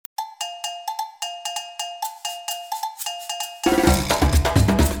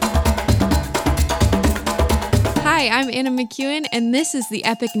Hi, I'm Anna McEwen, and this is The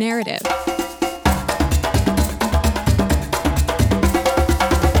Epic Narrative.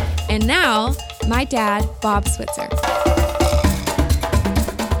 And now, my dad, Bob Switzer.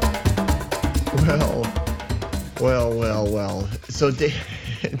 Well. So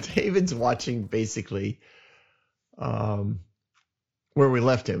David's watching basically where we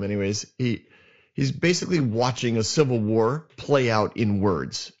left him. Anyways, he's basically watching a civil war play out in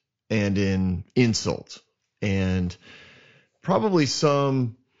words and in insult and probably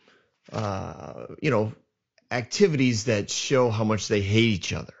some activities that show how much they hate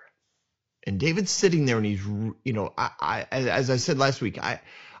each other. And David's sitting there and he's, I as I said last week, I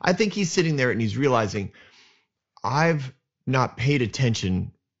think he's sitting there and he's realizing I've not paid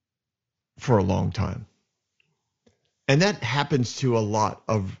attention for a long time. And that happens to a lot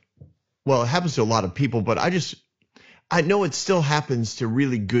of people, but I know it still happens to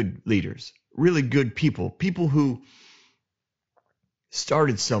really good leaders, really good people who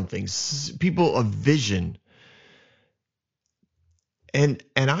started something, people of vision. And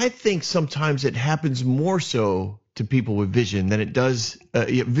I think sometimes it happens more so to people with vision than it does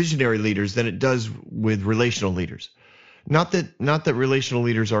visionary leaders than it does with relational leaders. Not that relational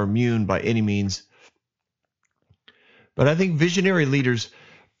leaders are immune by any means, but I think visionary leaders,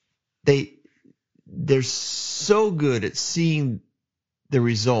 they're so good at seeing the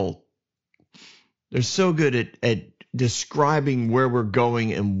result. They're so good at describing where we're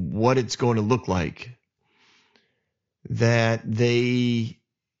going and what it's going to look like, that they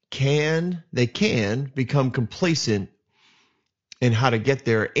can become complacent in how to get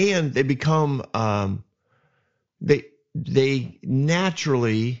there, and they become they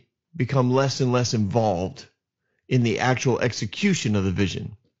naturally become less and less involved in the actual execution of the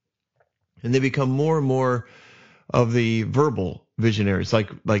vision, and they become more and more of the verbal visionaries.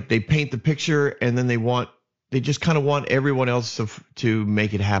 Like they paint the picture, and then they just kind of want everyone else to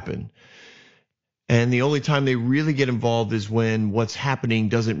make it happen. And the only time they really get involved is when what's happening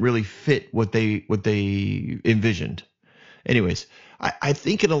doesn't really fit what they envisioned. Anyways, I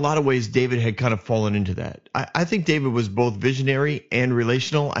think in a lot of ways David had kind of fallen into that. I think David was both visionary and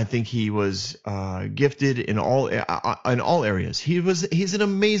relational. I think he was gifted in all areas. He's an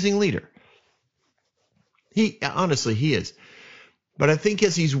amazing leader. He is. But I think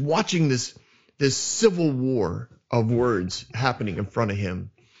as he's watching this civil war of words happening in front of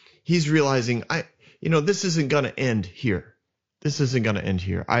him, he's realizing this isn't going to end here.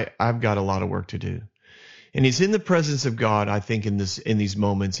 I've got a lot of work to do. And he's in the presence of God, I think, in these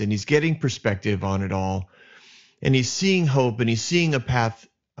moments, and he's getting perspective on it all. And he's seeing hope, and he's seeing a path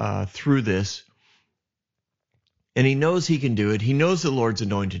through this. And he knows he can do it. He knows the Lord's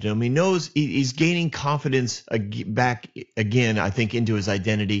anointed him. He knows he's gaining confidence back again, I think, into his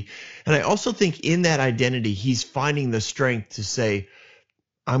identity. And I also think in that identity, he's finding the strength to say,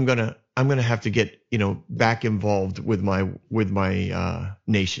 I'm gonna have to get back involved with my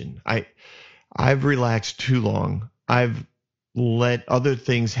nation. I've relaxed too long. I've let other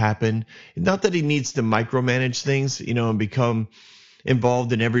things happen. Not that he needs to micromanage things, and become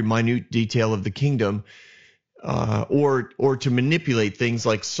involved in every minute detail of the kingdom, or to manipulate things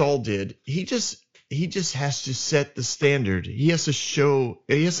like Saul did. He just has to set the standard. He has to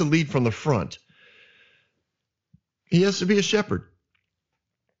lead from the front. He has to be a shepherd.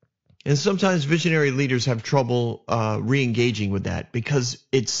 And sometimes visionary leaders have trouble re-engaging with that because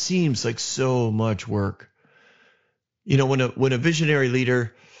it seems like so much work. When a visionary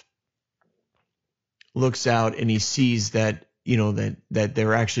leader looks out and he sees that that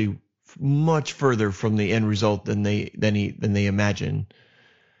they're actually much further from the end result than they imagine,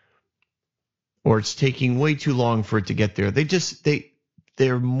 or it's taking way too long for it to get there,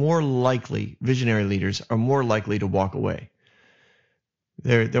 they're more likely. Visionary leaders are more likely to walk away.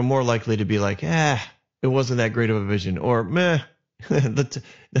 They're more likely to be like, it wasn't that great of a vision, or meh, the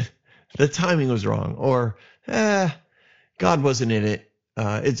timing was wrong, or God wasn't in it.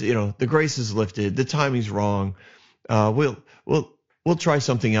 It's the grace is lifted, the timing's wrong. We'll try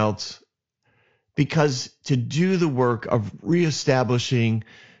something else, because to do the work of reestablishing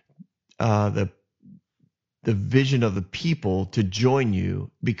the vision of the people to join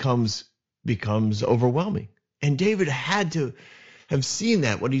you becomes overwhelming. And David had to have seen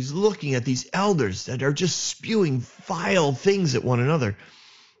that when he's looking at these elders that are just spewing vile things at one another.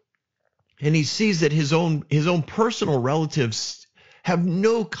 And he sees that his own personal relatives have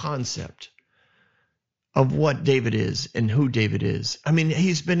no concept of what David is and who David is. I mean,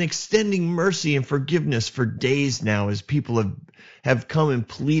 he's been extending mercy and forgiveness for days now as people have come and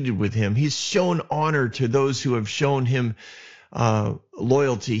pleaded with him. He's shown honor to those who have shown him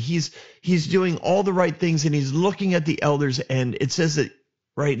loyalty. He's doing all the right things, and he's looking at the elders. And it says that,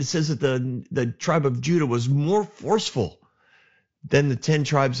 right? It says that the tribe of Judah was more forceful than the 10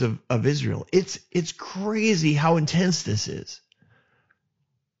 tribes of Israel. It's crazy how intense this is.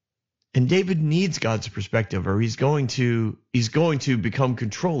 And David needs God's perspective, or he's going to become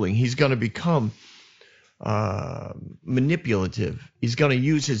controlling. He's going to become manipulative. He's going to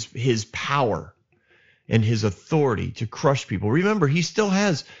use his power and his authority to crush people. Remember, he still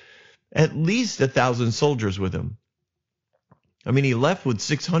has at least 1,000 soldiers with him. I mean, he left with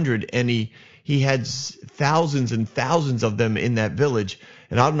 600, and he had thousands and thousands of them in that village.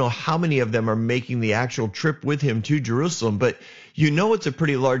 And I don't know how many of them are making the actual trip with him to Jerusalem, but you know it's a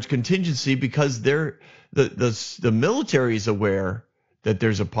pretty large contingency, because the military is aware that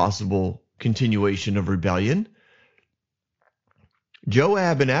there's a possible continuation of rebellion.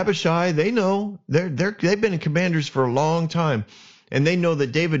 Joab and Abishai, they know. They've been commanders for a long time, and they know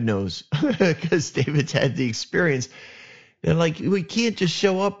that David knows because David's had the experience. They're like, we can't just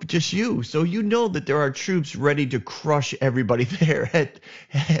show up, just you. So you know that there are troops ready to crush everybody there.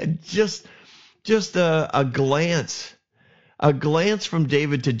 At just a glance from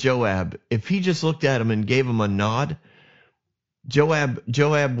David to Joab. If he just looked at him and gave him a nod,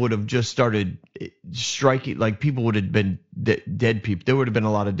 Joab would have just started striking. Like, people would have been dead people. There would have been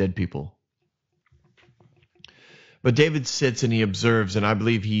a lot of dead people. But David sits and he observes, and I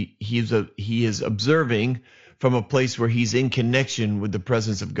believe he is observing from a place where he's in connection with the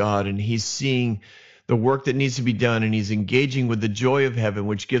presence of God, and he's seeing the work that needs to be done, and he's engaging with the joy of heaven,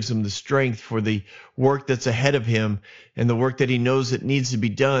 which gives him the strength for the work that's ahead of him and the work that he knows that needs to be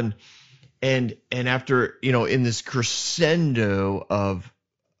done. And after, in this crescendo of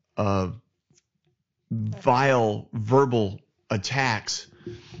vile verbal attacks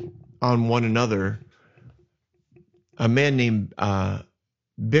on one another, a man named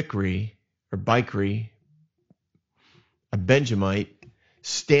Bichri, a Benjamite,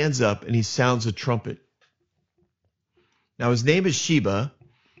 stands up and he sounds a trumpet. Now his name is Sheba.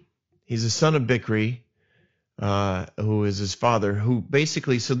 He's a son of Bichri, who is his father. Who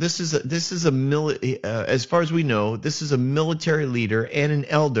basically, so this is as far as we know, this is a military leader and an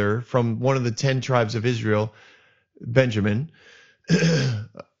elder from one of the 10 tribes of Israel, Benjamin.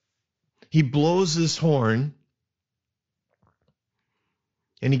 He blows this horn,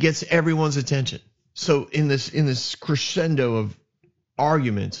 and he gets everyone's attention. So in this crescendo of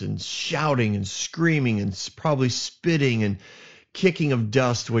arguments and shouting and screaming and probably spitting and kicking of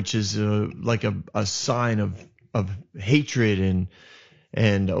dust, which is like a sign of hatred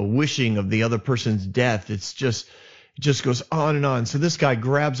and a wishing of the other person's death, it just goes on and on. So this guy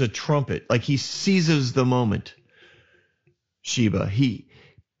grabs a trumpet, like he seizes the moment. Sheba, he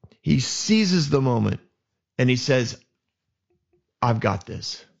seizes the moment, and he says, "I've got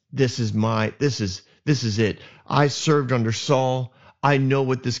this. This is it. I served under Saul. I know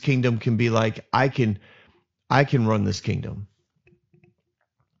what this kingdom can be like. I can run this kingdom."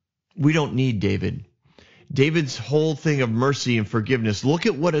 We don't need David. David's whole thing of mercy and forgiveness, look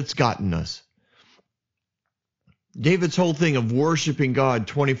at what it's gotten us. David's whole thing of worshiping God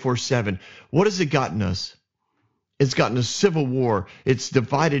 24/7, what has it gotten us? It's gotten a civil war. It's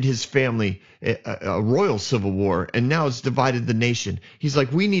divided his family, a royal civil war, and now it's divided the nation. He's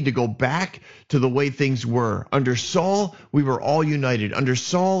like, we need to go back to the way things were. Under Saul, we were all united. Under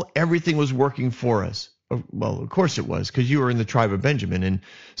Saul, everything was working for us. Well, of course it was, because you were in the tribe of Benjamin, and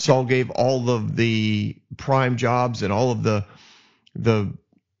Saul gave all of the prime jobs and all of the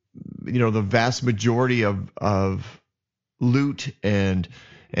vast majority of loot and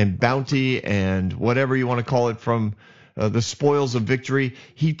bounty and whatever you want to call it from the spoils of victory.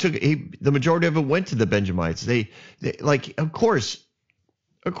 The majority of it went to the Benjamites. They of course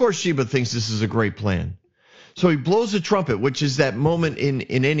Sheba thinks this is a great plan. So he blows a trumpet, which is that moment in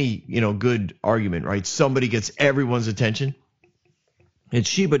any good argument, right? Somebody gets everyone's attention, and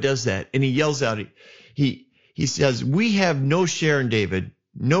Sheba does that, and he yells out. He says, "We have no share in David,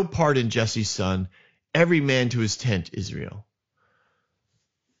 no part in Jesse's son. Every man to his tent, Israel."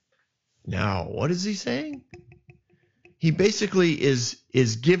 Now, what is he saying? He basically is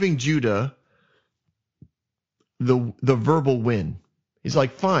giving Judah the verbal win. He's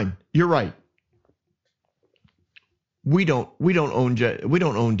like, "Fine, you're right. We don't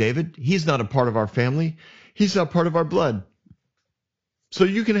own David. He's not a part of our family. He's not part of our blood. So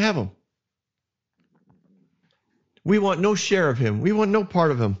you can have him. We want no share of him. We want no part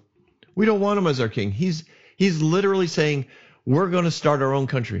of him. We don't want him as our king." He's literally saying, we're going to start our own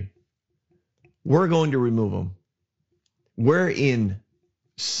country. We're going to remove him. We're in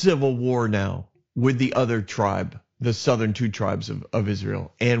civil war now with the other tribe, the southern two tribes of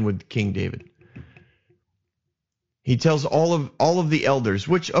Israel and with King David. He tells all of the elders,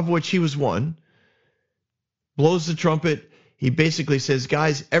 which he was one, blows the trumpet. He basically says,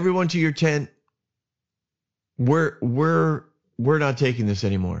 guys, everyone to your tent. We're not taking this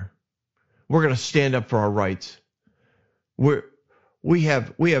anymore. We're going to stand up for our rights. We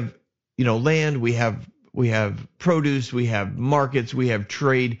have land, we have produce, we have markets, we have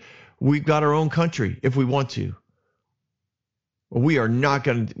trade. We've got our own country if we want to. We are not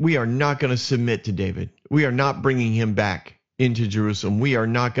going to submit to David. We are not bringing him back into Jerusalem. We are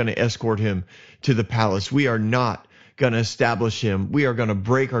not going to escort him to the palace. We are not going to establish him. We are going to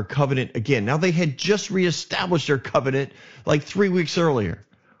break our covenant again. Now, they had just reestablished their covenant like 3 weeks earlier.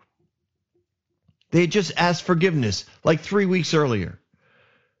 They had just asked forgiveness like 3 weeks earlier.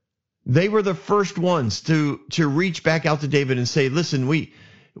 They were the first ones to reach back out to David and say, listen, we'd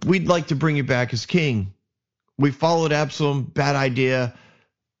like to bring you back as king. We followed Absalom, bad idea.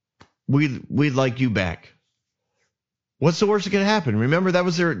 We'd like you back. What's the worst that can happen? Remember, that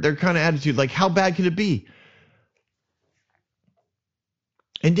was their kind of attitude. Like, how bad could it be?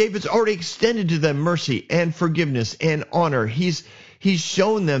 And David's already extended to them mercy and forgiveness and honor. He's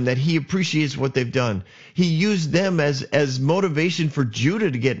shown them that he appreciates what they've done. He used them as motivation for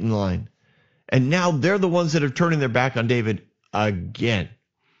Judah to get in line. And now they're the ones that are turning their back on David again.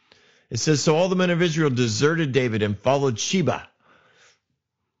 It says, so all the men of Israel deserted David and followed Sheba.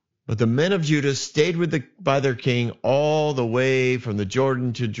 But the men of Judah stayed by their king all the way from the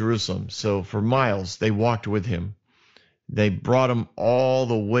Jordan to Jerusalem. So for miles, they walked with him. They brought him all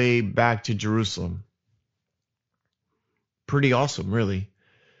the way back to Jerusalem. Pretty awesome, really.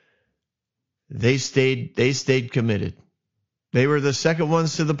 They stayed committed. They were the second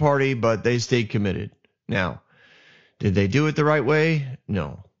ones to the party, but they stayed committed. Now, did they do it the right way?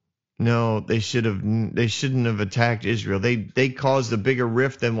 No, they shouldn't have attacked Israel. They caused a bigger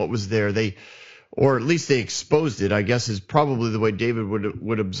rift than what was there. Or at least they exposed it, I guess, is probably the way David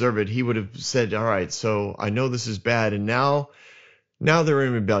would observe it. He would have said, all right, so I know this is bad, and now they're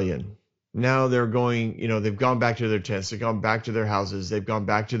in rebellion. Now they're going, they've gone back to their tents, they've gone back to their houses, they've gone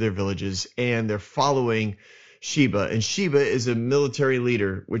back to their villages, and they're following Sheba. And Sheba is a military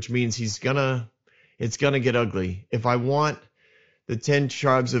leader, which means it's gonna get ugly. If I want the 10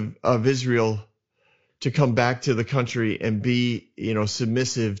 tribes of Israel to come back to the country and be,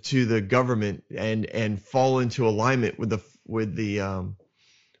 submissive to the government and fall into alignment with the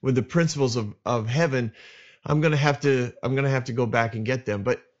principles of heaven, I'm gonna have to go back and get them.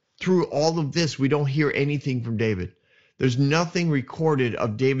 But through all of this, we don't hear anything from David. There's nothing recorded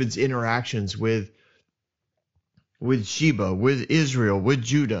of David's interactions with Sheba, with Israel, with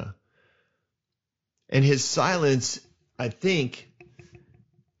Judah. And his silence, I think,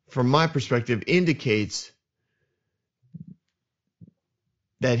 from my perspective, indicates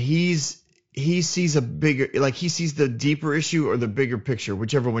that he sees a bigger, like he sees the deeper issue or the bigger picture,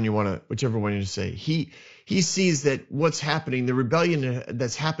 whichever one you want to say. He sees that what's happening, the rebellion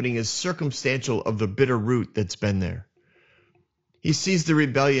that's happening, is circumstantial of the bitter root that's been there. He sees the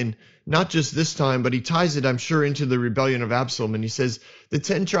rebellion not just this time, but he ties it, I'm sure, into the rebellion of Absalom. And he says the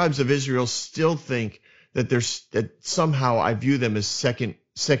 10 tribes of Israel still think that somehow I view them as second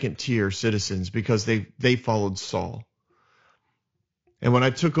tier citizens because they followed Saul. And when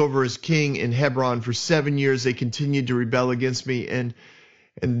I took over as king in Hebron for 7 years, they continued to rebel against me, and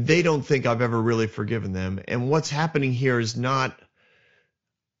they don't think I've ever really forgiven them. And what's happening here is not,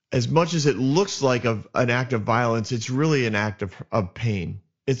 as much as it looks like an act of violence, it's really an act of pain.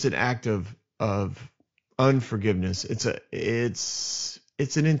 It's an act of unforgiveness. It's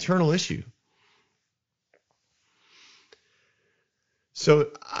an internal issue.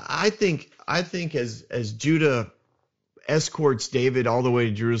 So I think as Judah escorts David all the way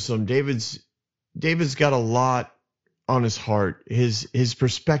to Jerusalem, David's got a lot on his heart. His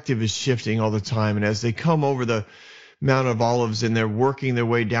perspective is shifting all the time, and as they come over the Mount of Olives and they're working their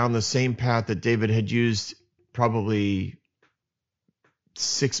way down the same path that David had used probably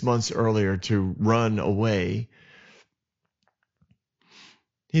 6 months earlier to run away,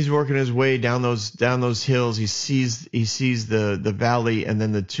 he's working his way down those hills. He sees the valley and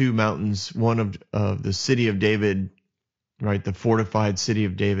then the two mountains, one of the city of David, right, the fortified city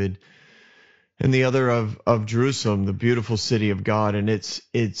of David, and the other of Jerusalem, the beautiful city of God. And it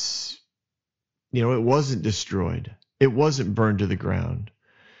wasn't destroyed. It wasn't burned to the ground.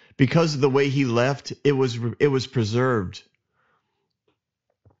 Because of the way he left, it was preserved.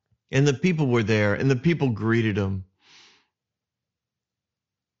 And the people were there, and the people greeted him.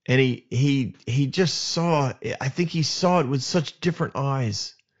 And he just saw, I think he saw it with such different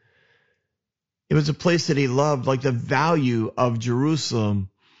eyes. It was a place that he loved. Like the value of Jerusalem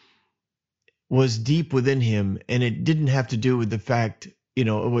was deep within him, and it didn't have to do with the fact,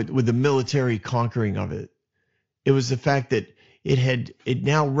 with the military conquering of it. It was the fact that it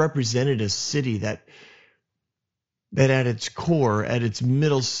now represented a city that at its core, at its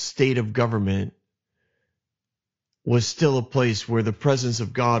middle state of government, was still a place where the presence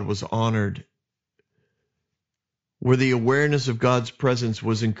of God was honored, where the awareness of God's presence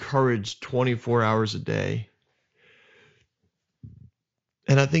was encouraged 24 hours a day.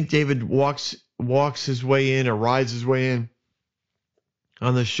 And I think David walks his way in, or rides his way in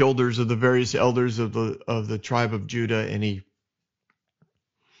on the shoulders of the various elders of the tribe of Judah, and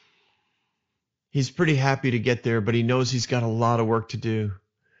he's pretty happy to get there, but he knows he's got a lot of work to do.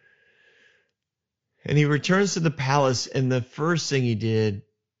 And he returns to the palace, and the first thing he did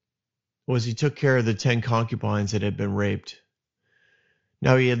was he took care of the 10 concubines that had been raped.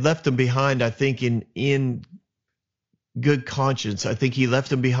 Now, he had left them behind, I think, in good conscience. I think he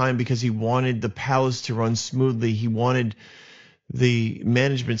left them behind because he wanted the palace to run smoothly. He wanted the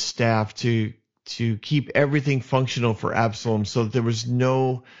management staff to keep everything functional for Absalom, so that there was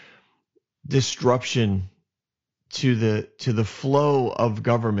no disruption to the flow of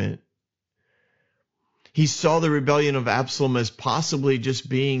government. He saw the rebellion of Absalom as possibly just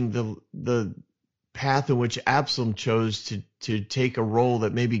being the path in which Absalom chose to take a role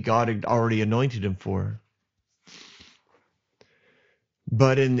that maybe God had already anointed him for.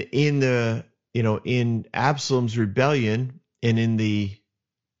 But in Absalom's rebellion, and in the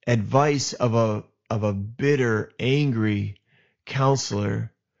advice of a bitter, angry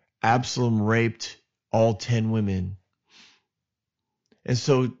counselor, Absalom raped all 10 women. And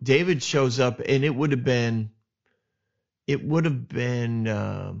so David shows up, and it would have been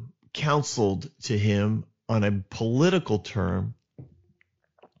counseled to him on a political term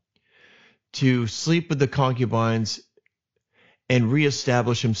to sleep with the concubines and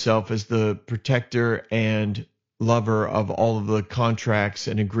reestablish himself as the protector and lover of all of the contracts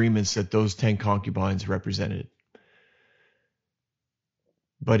and agreements that those 10 concubines represented.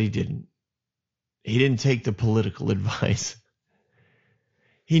 But he didn't. He didn't take the political advice.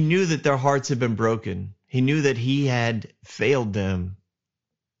 He knew that their hearts had been broken. He knew that he had failed them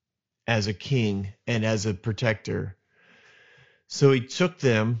as a king and as a protector. So he took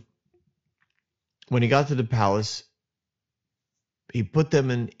them, when he got to the palace, he put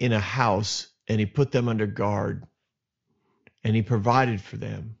them in a house, and he put them under guard, and he provided for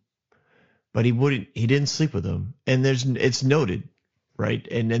them. But he didn't sleep with them. And it's noted, right?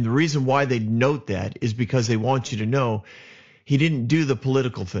 And the reason why they note that is because they want you to know he didn't do the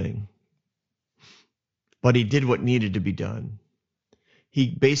political thing, but he did what needed to be done. He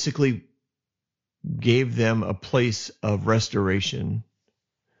basically gave them a place of restoration.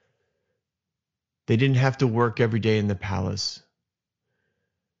 They didn't have to work every day in the palace.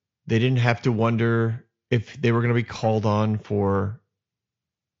 They didn't have to wonder if they were going to be called on for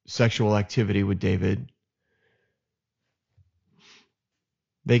sexual activity with David.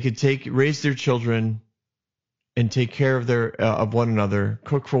 They could raise their children and take care of one another,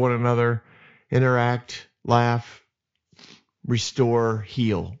 cook for one another, interact, laugh, restore,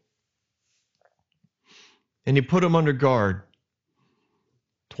 heal. And he put them under guard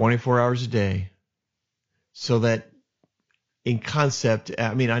 24 hours a day, so that in concept,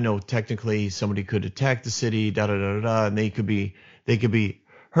 I mean, I know technically somebody could attack the city, and they could be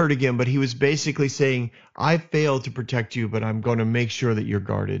hurt again, but he was basically saying, I failed to protect you, but I'm going to make sure that you're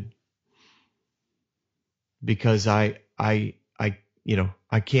guarded. Because I can't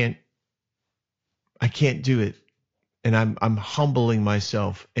do it, and I'm humbling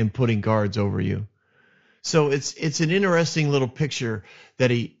myself and putting guards over you. So it's an interesting little picture that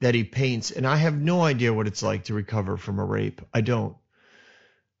he paints, and I have no idea what it's like to recover from a rape. I don't.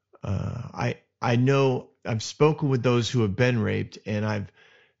 I know I've spoken with those who have been raped, and I've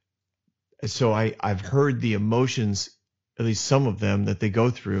heard the emotions, at least some of them, that they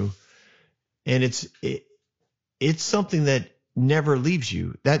go through, and it's something that never leaves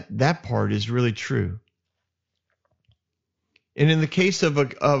you. That part is really true. And in the case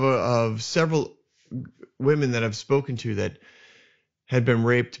of several women that I've spoken to that had been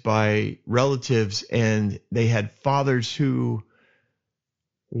raped by relatives, and they had fathers who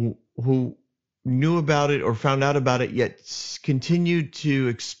knew about it or found out about it, yet continued to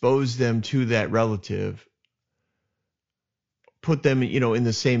expose them to that relative, put them, in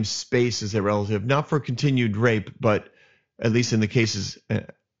the same space as their relative, not for continued rape, but at least in the cases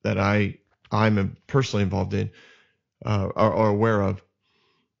that I'm personally involved in or aware of,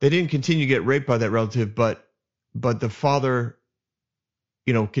 they didn't continue to get raped by that relative, but the father,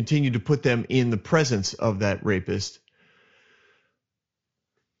 continue to put them in the presence of that rapist,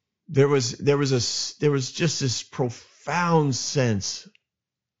 there was just this profound sense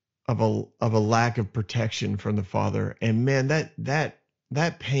of a lack of protection from the father. And man,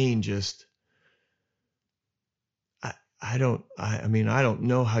 that pain just, I don't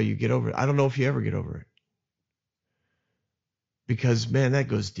know how you get over it. I don't know if you ever get over it, because man, that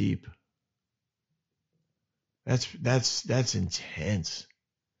goes deep. That's intense.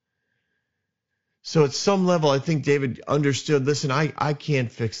 So at some level, I think David understood, listen, I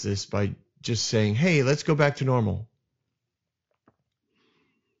can't fix this by just saying, hey, let's go back to normal.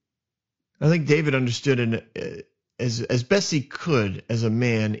 I think David understood as best he could as a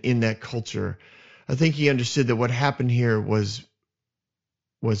man in that culture. I think he understood that what happened here was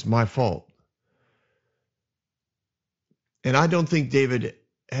my fault. And I don't think David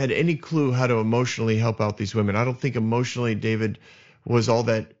had any clue how to emotionally help out these women. I don't think emotionally David was all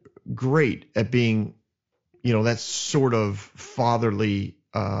that great at being, that sort of fatherly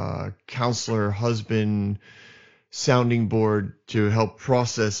counselor, husband, sounding board to help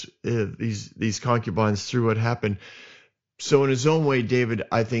process these concubines through what happened. So in his own way, David,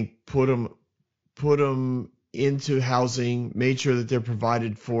 I think, put them into housing, made sure that they're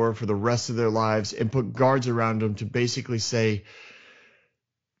provided for the rest of their lives, and put guards around them to basically say,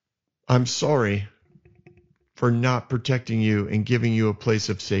 I'm sorry for not protecting you and giving you a place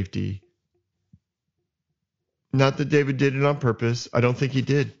of safety. Not that David did it on purpose. I don't think he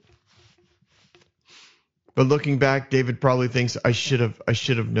did. But looking back, David probably thinks, I should have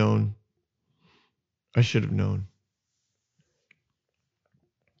known. I should have known.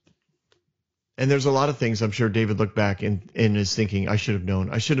 And there's a lot of things I'm sure David looked back and is thinking, I should have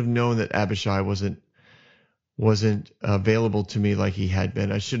known. I should have known that Abishai wasn't available to me like he had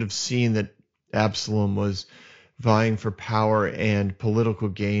been. I should have seen that Absalom was vying for power and political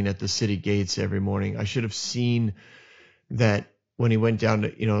gain at the city gates every morning. I should have seen that when he went down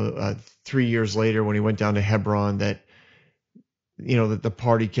to, 3 years later, when he went down to Hebron, that the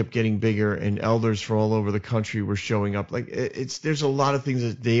party kept getting bigger and elders from all over the country were showing up. Like there's a lot of things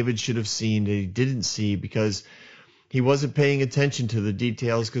that David should have seen that he didn't see because he wasn't paying attention to the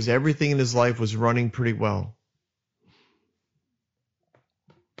details, because everything in his life was running pretty well.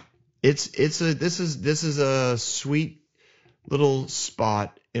 This is a sweet little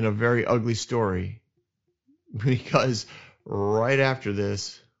spot in a very ugly story, because right after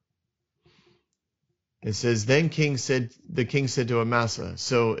this, it says, then the king said to Amasa.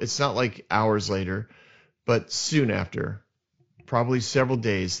 So it's not like hours later, but soon after, probably several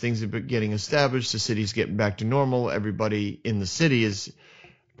days, things have been getting established. The city's getting back to normal. Everybody in the city is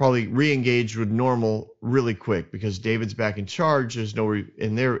probably re-engaged with normal really quick, because David's back in charge. There's no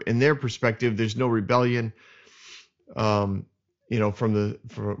in their perspective, there's no rebellion, from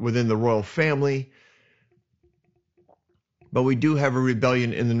within the royal family. But we do have a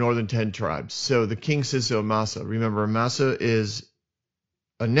rebellion in the northern 10 tribes. So the king says to Amasa, remember, Amasa is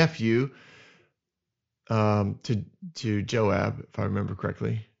a nephew to Joab, if I remember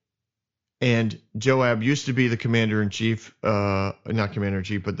correctly. And Joab used to be the commander-in-chief, not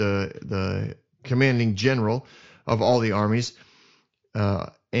commander-in-chief, but the commanding general of all the armies.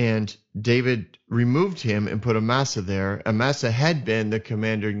 And David removed him and put Amasa there. Amasa had been the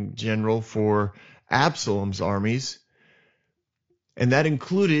commanding general for Absalom's armies, and that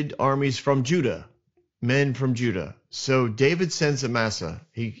included armies from Judah, men from Judah. So David sends Amasa.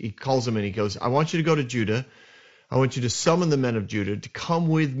 He calls him and he goes, I want you to go to Judah. I want you to summon the men of Judah to come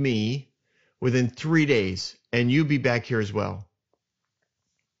with me within 3 days, and you be back here as well.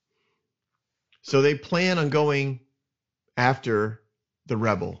 So they plan on going after the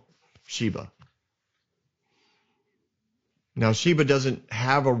rebel, Sheba. Now, Sheba doesn't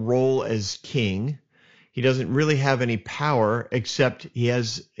have a role as king. He doesn't really have any power, except he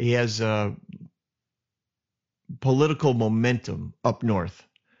has political momentum up north.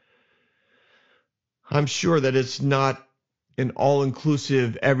 I'm sure that it's not an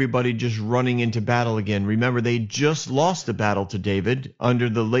all-inclusive, everybody just running into battle again. Remember, they just lost the battle to David under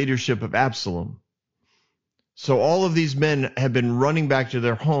the leadership of Absalom. So all of these men have been running back to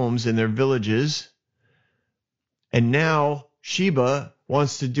their homes and their villages, and now Sheba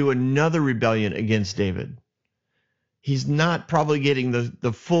wants to do another rebellion against David. He's not probably getting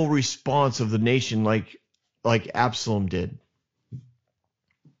the full response of the nation like Absalom did,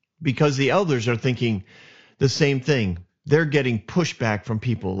 because the elders are thinking the same thing. They're getting pushback from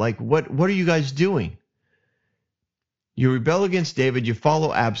people like, what are you guys doing? You rebel against David, you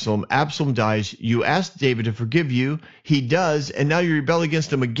follow Absalom, Absalom dies, you ask David to forgive you, he does, and now you rebel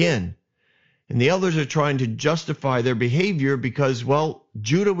against him again. And the elders are trying to justify their behavior because, well,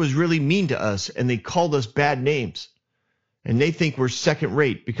 Judah was really mean to us and they called us bad names. And they think we're second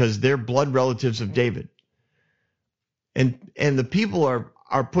rate because they're blood relatives of David. And the people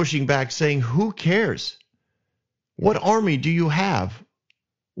are pushing back saying, who cares? What army do you have?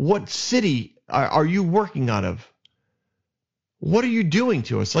 What city are you working out of? What are you doing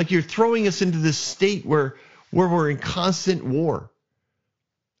to us? Like, you're throwing us into this state where we're in constant war,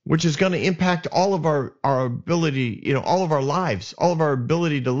 which is going to impact all of our ability, all of our lives, all of our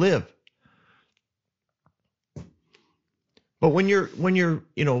ability to live. But when you're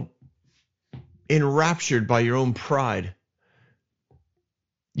enraptured by your own pride,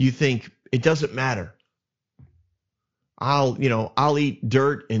 you think it doesn't matter. I'll eat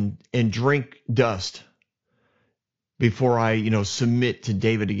dirt and drink dust before I, submit to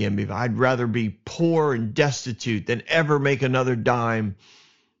David again. I'd rather be poor and destitute than ever make another dime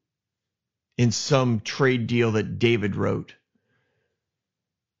in some trade deal that David wrote.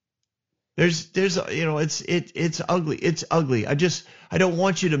 It's ugly. It's ugly. I don't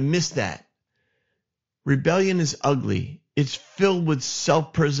want you to miss that. Rebellion is ugly. It's filled with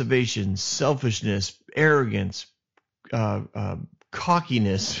self-preservation, selfishness, arrogance,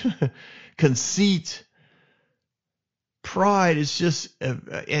 cockiness, conceit. Pride is just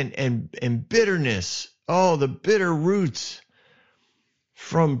and bitterness. Oh, the bitter roots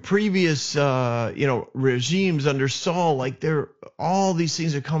from previous regimes under Saul. Like, all these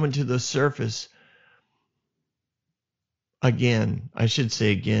things are coming to the surface again. I should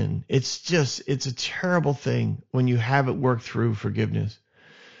say again. It's a terrible thing when you haven't worked through forgiveness.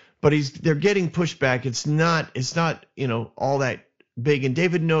 But they're getting pushed back. It's not all that big. And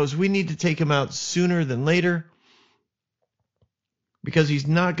David knows we need to take him out sooner than later, because it's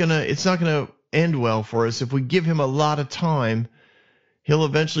not gonna end well for us. If we give him a lot of time, he'll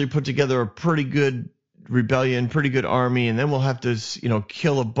eventually put together a pretty good rebellion, pretty good army, and then we'll have to,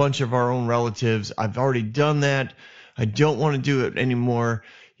 kill a bunch of our own relatives. I've already done that. I don't want to do it anymore.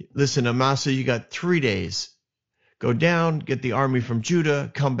 Listen, Amasa, you got 3 days. Go down, get the army from Judah,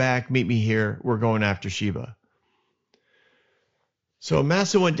 come back, meet me here. We're going after Sheba. So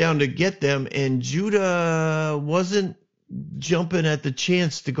Amasa went down to get them, and Judah wasn't jumping at the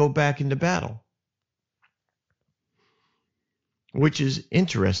chance to go back into battle, which is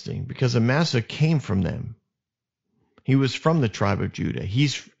interesting because Amasa came from them. He was from the tribe of Judah.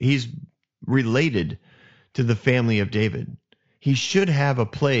 He's related to the family of David. He should have a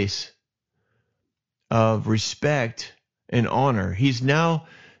place of respect and honor. He's now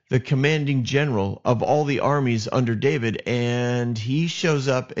the commanding general of all the armies under David, and he shows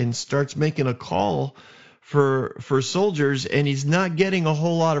up and starts making a call for soldiers, and he's not getting a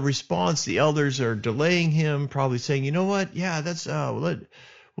whole lot of response. The elders are delaying him, probably saying, you know what? Yeah, that's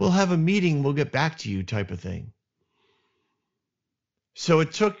we'll have a meeting. We'll get back to you, type of thing. So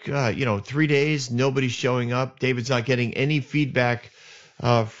it took 3 days. Nobody's showing up. David's not getting any feedback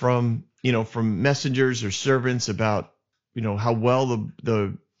from messengers or servants about how well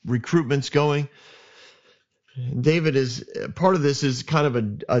the recruitment's going. David is part of this is kind of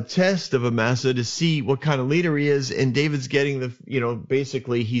a test of Amasa to see what kind of leader he is, and David's getting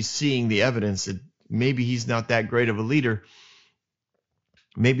basically he's seeing the evidence that maybe he's not that great of a leader.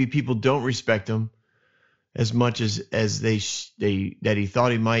 Maybe people don't respect him as much as that he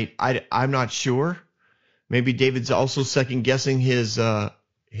thought he might. I'm not sure. Maybe David's also second guessing his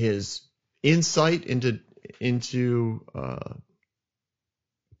insight into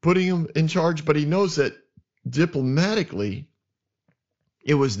putting him in charge, but he knows that diplomatically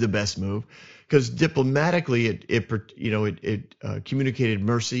it was the best move, because diplomatically it communicated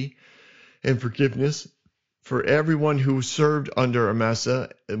mercy and forgiveness for everyone who served under Amasa,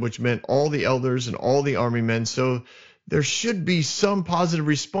 which meant all the elders and all the army men. So there should be some positive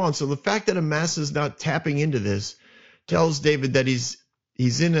response. So the fact that Amasa is not tapping into this tells David that he's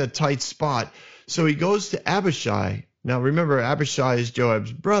in a tight spot. So he goes to Abishai. Now remember, Abishai is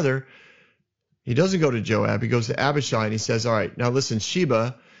Joab's brother. He doesn't go to Joab. He goes to Abishai and he says, all right, now listen,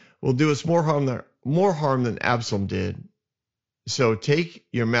 Sheba will do us more harm than Absalom did. So take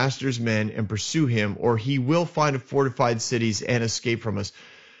your master's men and pursue him, or he will find fortified cities and escape from us.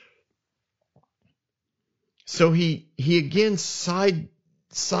 So he again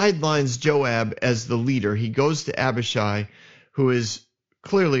sidelines Joab as the leader. He goes to Abishai, who is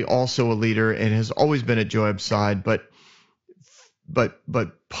clearly also a leader and has always been at Joab's side, but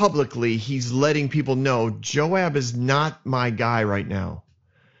publicly he's letting people know Joab is not my guy right now.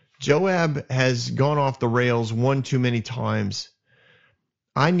 Joab has gone off the rails one too many times.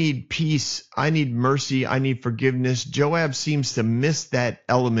 I need peace. I need mercy. I need forgiveness. Joab seems to miss that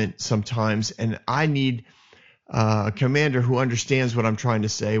element sometimes. And I need a commander who understands what I'm trying to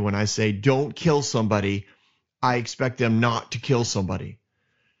say. When I say don't kill somebody, I expect them not to kill somebody.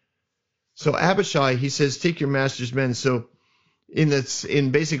 So Abishai, he says, take your master's men. So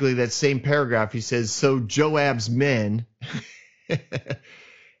in basically that same paragraph, he says, so Joab's men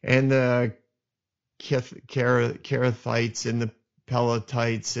and the Kerethites and the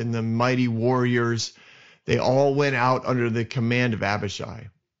Pelatites and the mighty warriors, they all went out under the command of Abishai.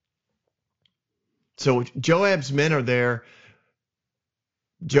 So Joab's men are there.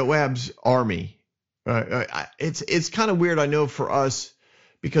 Joab's army. It's kind of weird, I know, for us,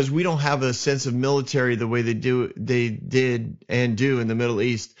 because we don't have a sense of military the way they did and do in the Middle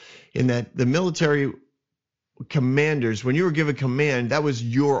East, in that the military commanders, when you were given command, that was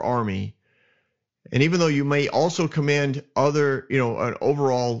your army. And even though you may also command other, an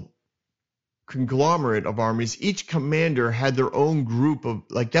overall conglomerate of armies, each commander had their own group of,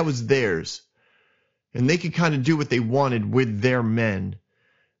 like, that was theirs. And they could kind of do what they wanted with their men,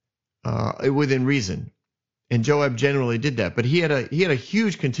 within reason. And Joab generally did that. But he had a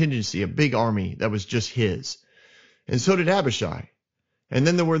huge contingency, a big army that was just his. And so did Abishai. And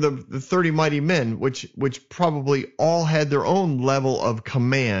then there were the 30 mighty men, which probably all had their own level of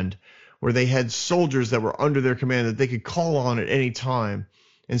command, where they had soldiers that were under their command that they could call on at any time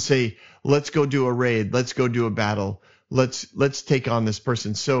and say, let's go do a raid, let's go do a battle, let's take on this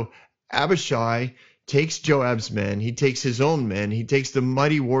person. So Abishai takes Joab's men, he takes his own men, he takes the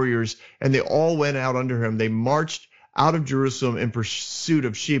mighty warriors, and they all went out under him. They marched out of Jerusalem in pursuit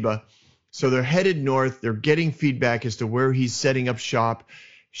of Sheba. So they're headed north. They're getting feedback as to where he's setting up shop.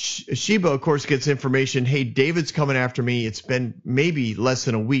 Sheba, of course, gets information. Hey, David's coming after me. It's been maybe less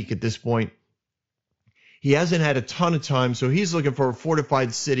than a week at this point. He hasn't had a ton of time, so he's looking for a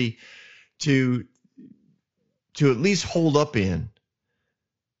fortified city to at least hold up in.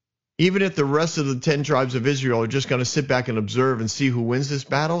 Even if the rest of the 10 tribes of Israel are just going to sit back and observe and see who wins this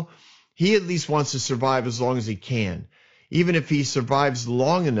battle, he at least wants to survive as long as he can. Even if he survives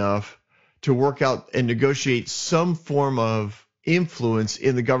long enough to work out and negotiate some form of influence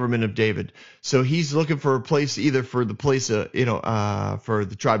in the government of David. So he's looking for a place, either for the place, for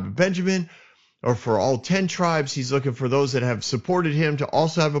the tribe of Benjamin, or for all 10 tribes. He's looking for those that have supported him to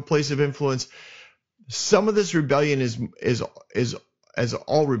also have a place of influence. Some of this rebellion is as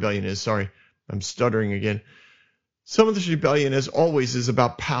all rebellion is. Sorry, I'm stuttering again. Some of this rebellion, as always, is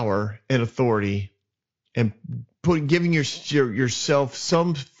about power and authority, and giving yourself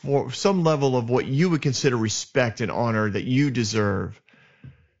some level of what you would consider respect and honor that you deserve.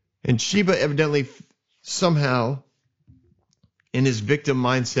 And Sheba evidently somehow, in his victim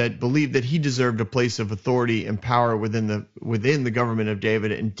mindset, believed that he deserved a place of authority and power within the government of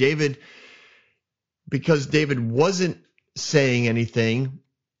David. And David, because David wasn't saying anything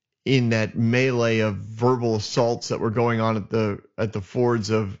in that melee of verbal assaults that were going on at the fords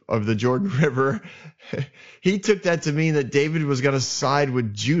of the Jordan River, he took that to mean that David was going to side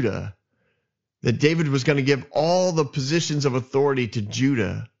with Judah, that David was going to give all the positions of authority to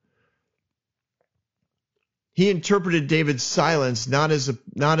Judah. He interpreted David's silence not as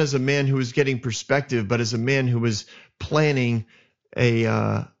a man who was getting perspective, but as a man who was planning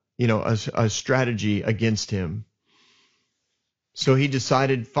a strategy against him. So he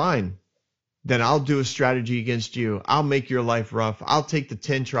decided, fine, then I'll do a strategy against you. I'll make your life rough. I'll take the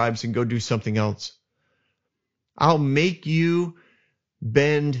 10 tribes and go do something else. I'll make you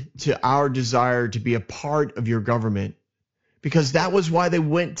bend to our desire to be a part of your government. Because that was why they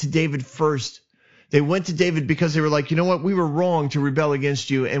went to David first. They went to David because they were like, you know what? We were wrong to rebel against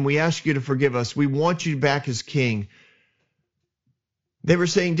you, and we ask you to forgive us. We want you back as king. They were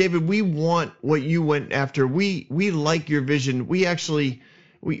saying, David, we want what you went after. We like your vision. We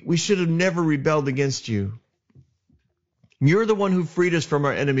should have never rebelled against you. You're the one who freed us from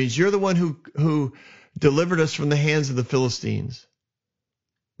our enemies. You're the one who delivered us from the hands of the Philistines.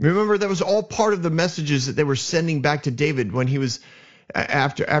 Remember, that was all part of the messages that they were sending back to David when he was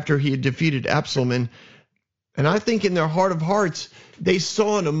after he had defeated Absalom. And I think in their heart of hearts, they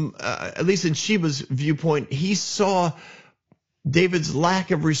saw in him, at least in Sheba's viewpoint, he saw David's lack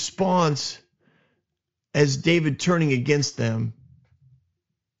of response as David turning against them.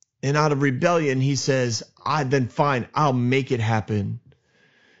 And out of rebellion, he says, then fine, I'll make it happen.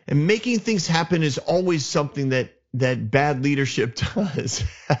 And making things happen is always something that bad leadership does.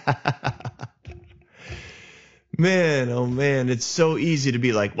 Man, oh man, it's so easy to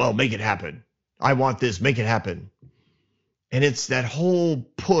be like, well, make it happen. I want this, make it happen. And it's that whole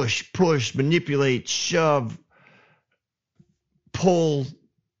push, manipulate, shove, pull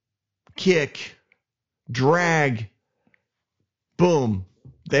kick, drag. Boom.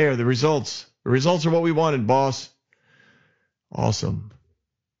 There, the results. The results are what we wanted, boss. Awesome.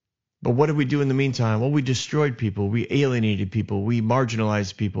 But what did we do in the meantime? Well, we destroyed people. We alienated people. We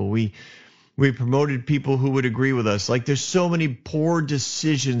marginalized people. We promoted people who would agree with us. Like, there's so many poor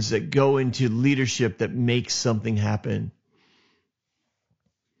decisions that go into leadership that make something happen.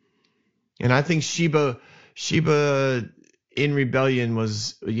 And I think Sheba in rebellion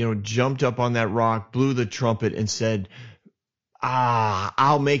was, jumped up on that rock, blew the trumpet and said,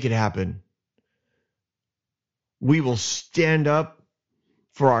 I'll make it happen. We will stand up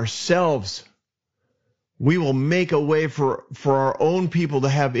for ourselves. We will make a way for our own people to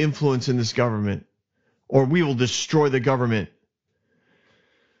have influence in this government, or we will destroy the government.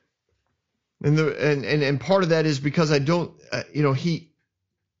 And part of that is because I don't,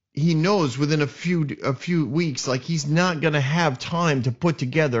 he knows within a few weeks, like, he's not going to have time to put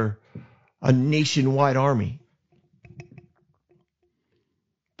together a nationwide army.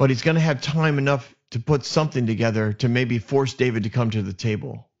 But he's going to have time enough to put something together to maybe force David to come to the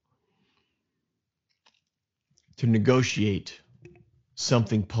table, to negotiate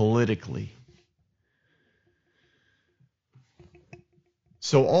something politically.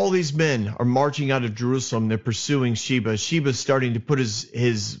 So all these men are marching out of Jerusalem. They're pursuing Sheba. Sheba's starting to put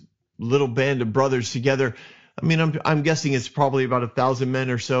his little band of brothers together. I mean, I'm guessing it's probably about 1,000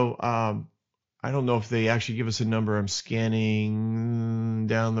 men or so. I don't know if they actually give us a number. I'm scanning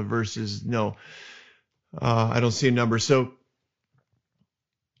down the verses. No, I don't see a number. So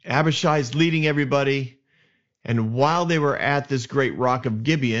Abishai's leading everybody. And while they were at this great rock of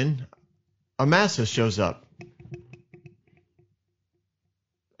Gibeon, Amasa shows up.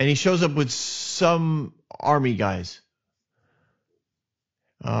 And he shows up with some army guys.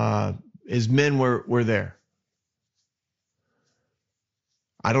 His men were there.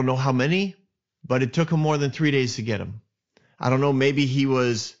 I don't know how many, but it took him more than 3 days to get him. I don't know. Maybe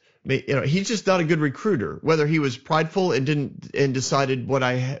he's just not a good recruiter. Whether he was prideful and decided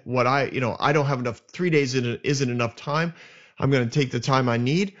I don't have enough. 3 days isn't enough time. I'm going to take the time I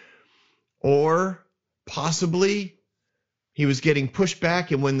need, or possibly he was getting pushed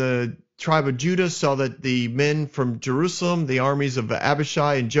back, and when the tribe of Judah saw that the men from Jerusalem, the armies of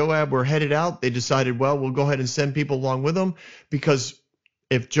Abishai and Joab, were headed out, they decided, well, we'll go ahead and send people along with them, because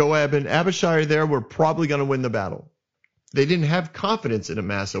if Joab and Abishai are there, we're probably going to win the battle. They didn't have confidence in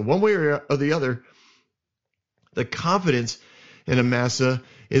Amasa. One way or the other, the confidence in Amasa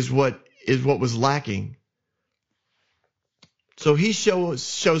is what was lacking. So he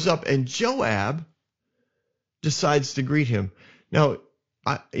shows up, and Joab decides to greet him. Now,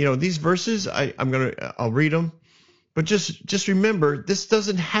 these verses, I'll read them, but just remember, this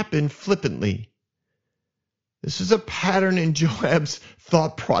doesn't happen flippantly. This is a pattern in Joab's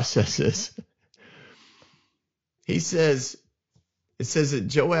thought processes. It says that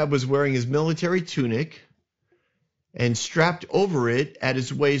Joab was wearing his military tunic, and strapped over it at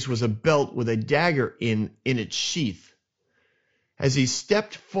his waist was a belt with a dagger in its sheath. As he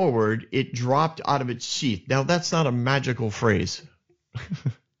stepped forward, it dropped out of its sheath. Now, that's not a magical phrase.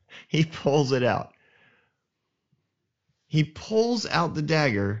 He pulls it out. He pulls out the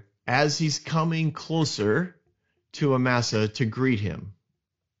dagger as he's coming closer to Amasa to greet him.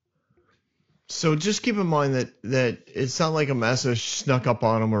 So just keep in mind that it's not like Amasa snuck up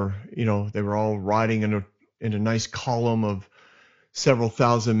on him, or they were all riding in a nice column of several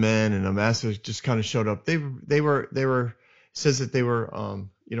thousand men, and Amasa just kind of showed up. They were says that they were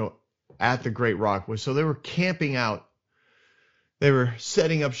at the Great Rock, so they were camping out. They were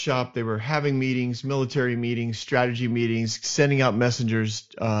setting up shop. They were having meetings, military meetings, strategy meetings, sending out messengers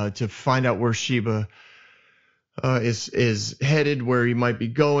to find out where Sheba is headed, where he might be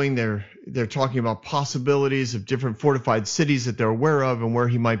going. They're talking about possibilities of different fortified cities that they're aware of, and where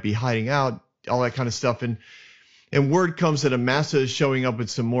he might be hiding out, all that kind of stuff. And word comes that Amasa is showing up with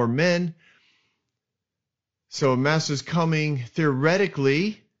some more men. So Amasa's coming.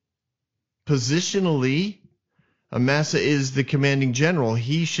 Theoretically, positionally, Amasa is the commanding general.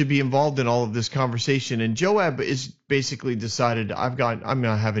 He should be involved in all of this conversation. And Joab is basically decided, I'm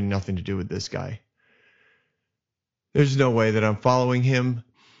not having nothing to do with this guy. There's no way that I'm following him.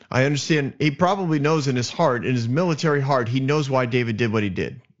 I understand. He probably knows in his heart, in his military heart, he knows why David did what he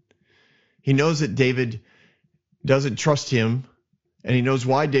did. He knows that David doesn't trust him, and he knows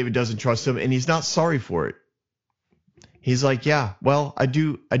why David doesn't trust him, and he's not sorry for it. He's like, yeah, well, I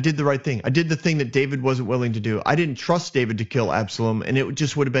did the right thing. I did the thing that David wasn't willing to do. I didn't trust David to kill Absalom, and it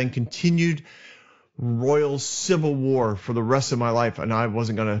just would have been continued royal civil war for the rest of my life, and I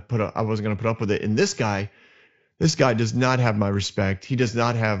wasn't going to put up with it. And this guy does not have my respect. He does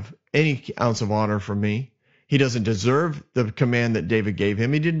not have any ounce of honor from me. He doesn't deserve the command that David gave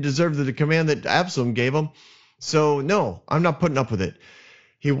him. He didn't deserve the command that Absalom gave him. So no, I'm not putting up with it.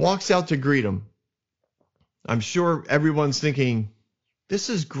 He walks out to greet him. I'm sure everyone's thinking, this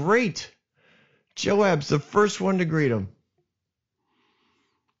is great. Joab's the first one to greet him.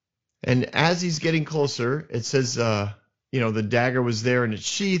 And as he's getting closer, it says, the dagger was there in its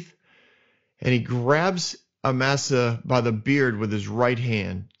sheath, and he grabs Amasa by the beard with his right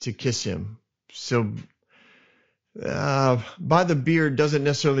hand to kiss him. So by the beard doesn't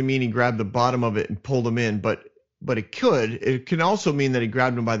necessarily mean he grabbed the bottom of it and pulled him in, but it could. It can also mean that he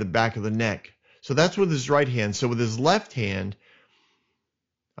grabbed him by the back of the neck. So that's with his right hand. So with his left hand,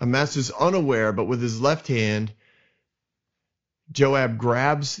 Amasa's unaware, but with his left hand, Joab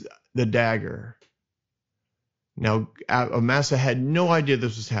grabs the dagger. Now, Amasa had no idea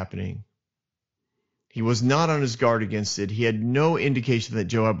this was happening. He was not on his guard against it. He had no indication that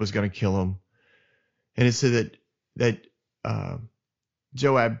Joab was going to kill him. And it said that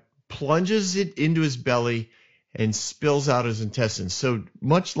Joab plunges it into his belly and spills out his intestines. So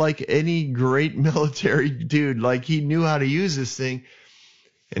much like any great military dude, like he knew how to use this thing,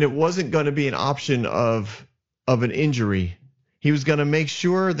 and it wasn't going to be an option of an injury. He was going to make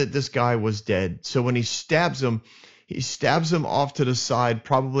sure that this guy was dead. So when he stabs him off to the side,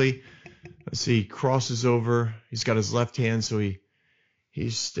 probably, let's see, crosses over. He's got his left hand, so he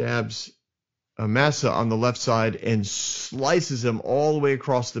stabs Amasa on the left side and slices him all the way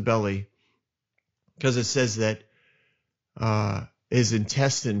across the belly, because it says that his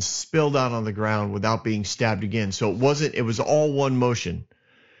intestines spilled out on the ground without being stabbed again. So it was all one motion.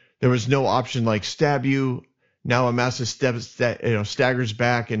 There was no option like stab you. Now Amasa staggers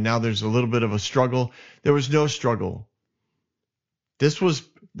back, and now there's a little bit of a struggle. There was no struggle. This was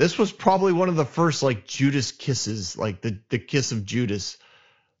probably one of the first like Judas kisses, like the kiss of Judas,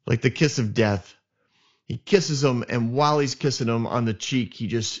 like the kiss of death. He kisses him, and while he's kissing him on the cheek, he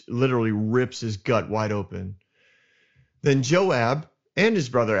just literally rips his gut wide open. Then Joab and his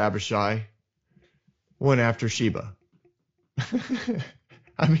brother Abishai went after Sheba.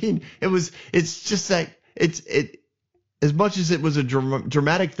 I mean, it's just that it's as much as it was a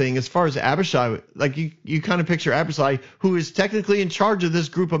dramatic thing, as far as Abishai, like you kind of picture Abishai, who is technically in charge of this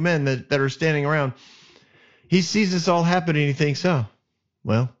group of men that are standing around. He sees this all happen and he thinks, oh,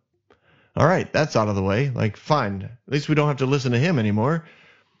 well, all right, that's out of the way. Like, fine. At least we don't have to listen to him anymore.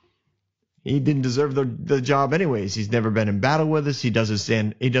 He didn't deserve the job anyways. He's never been in battle with us. He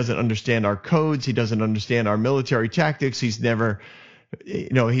doesn't understand our codes. He doesn't understand our military tactics. He's never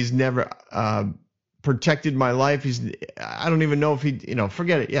protected my life. I don't even know if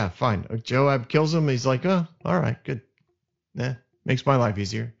forget it. Yeah, fine. Joab kills him. He's like, oh, all right, good. Makes my life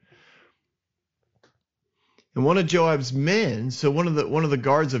easier. And one of Joab's men, so one of the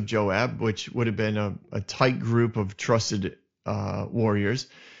guards of Joab, which would have been a tight group of trusted warriors,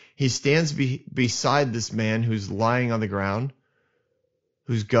 he stands beside this man who's lying on the ground,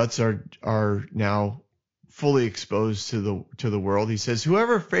 whose guts are now fully exposed to the world. He says,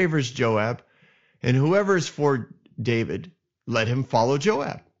 "Whoever favors Joab and whoever is for David, let him follow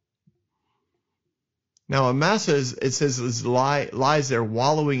Joab." Now Amasa, it says, lies there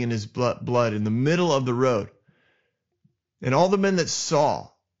wallowing in his blood in the middle of the road. And all the men that saw,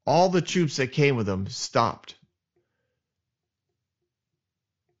 all the troops that came with him, stopped.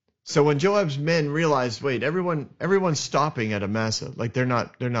 So when Joab's men realized, wait, everyone's stopping at Amasa, like they're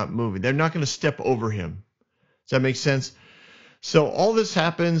not moving. They're not going to step over him. Does that make sense? So all this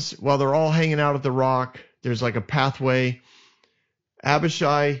happens while they're all hanging out at the rock. There's like a pathway.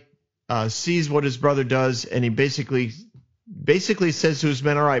 Abishai sees what his brother does, and he basically says to his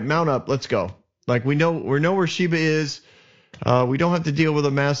men, all right, mount up, let's go. Like we know where Sheba is. We don't have to deal with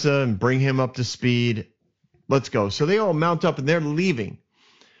Amasa and bring him up to speed. Let's go. So they all mount up and they're leaving.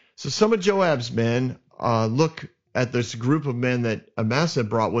 So some of Joab's men look at this group of men that Amasa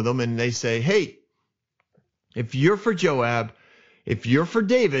brought with him, and they say, hey, if you're for Joab, if you're for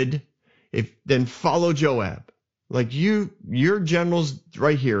David, then follow Joab. Like your general's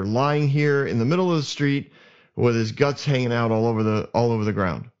right here, lying here in the middle of the street with his guts hanging out all over the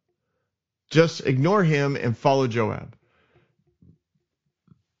ground. Just ignore him and follow Joab.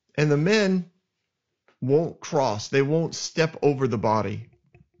 And the men won't cross. They won't step over the body.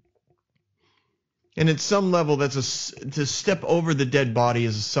 And at some level, to step over the dead body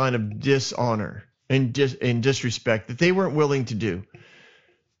is a sign of dishonor and disrespect that they weren't willing to do.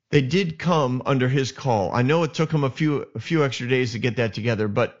 They did come under his call. I know it took him a few extra days to get that together,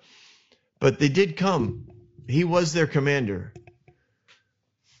 but they did come. He was their commander.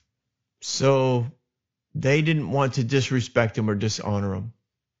 So they didn't want to disrespect him or dishonor him.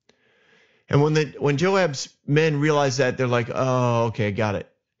 And when Joab's men realize that, they're like, oh, okay, got it.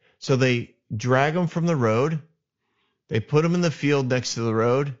 So they drag him from the road. They put him in the field next to the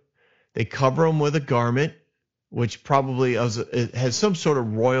road. They cover him with a garment, which probably it has some sort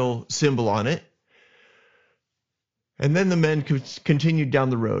of royal symbol on it. And then the men continued down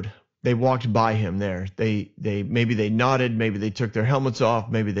the road. They walked by him there. Maybe they nodded, maybe they took their helmets off,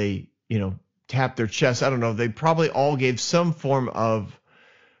 maybe they, tapped their chest. I don't know. They probably all gave some form of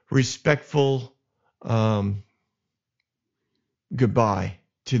respectful goodbye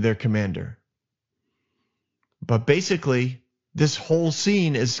to their commander. But basically, this whole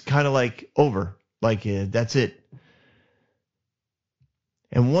scene is kind of like over. Like, that's it.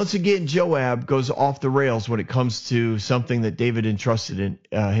 And once again, Joab goes off the rails when it comes to something that David entrusted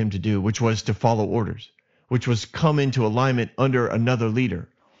him to do, which was to follow orders, which was come into alignment under another leader,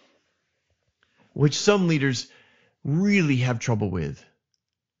 which some leaders really have trouble with.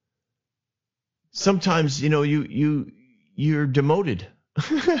 Sometimes, you're demoted.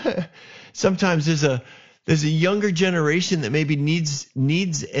 Sometimes there's a younger generation that maybe needs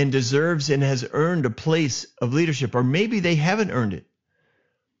and deserves and has earned a place of leadership, or maybe they haven't earned it.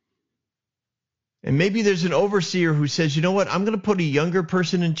 And maybe there's an overseer who says, you know what, I'm going to put a younger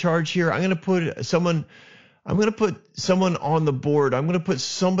person in charge here. I'm going to put someone on the board. I'm going to put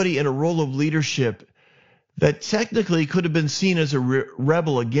somebody in a role of leadership that technically could have been seen as a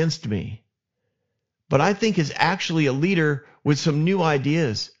rebel against me, but I think is actually a leader with some new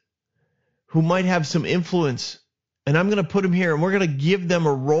ideas who might have some influence. And I'm going to put him here, and we're going to give them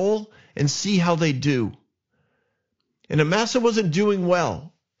a role and see how they do. And Amasa wasn't doing well.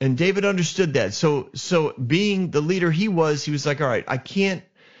 And David understood that. So being the leader he was like, all right, I can't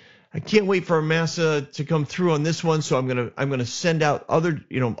wait for Amasa to come through on this one. So I'm gonna send out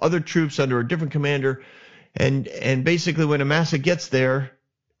other troops under a different commander, and basically when Amasa gets there,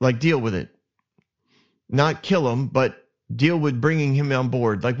 like, deal with it, not kill him, but deal with bringing him on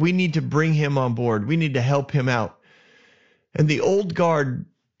board. Like, we need to bring him on board. We need to help him out. And the old guard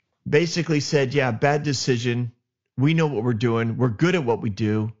basically said, yeah, bad decision. We know what we're doing. We're good at what we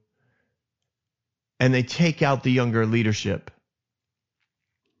do. And they take out the younger leadership.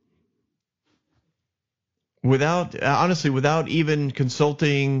 Without even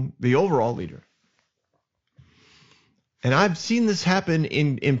consulting the overall leader. And I've seen this happen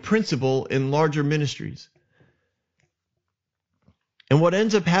in principle in larger ministries. And what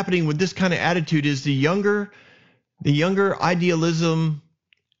ends up happening with this kind of attitude is the younger idealism,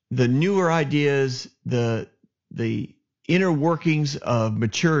 the newer ideas, the inner workings of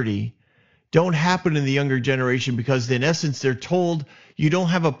maturity don't happen in the younger generation, because in essence they're told, you don't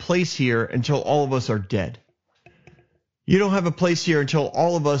have a place here until all of us are dead. You don't have a place here until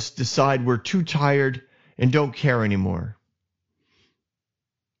all of us decide we're too tired and don't care anymore.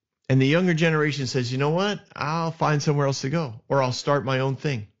 And the younger generation says, you know what? I'll find somewhere else to go, or I'll start my own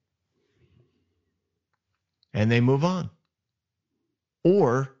thing. And they move on.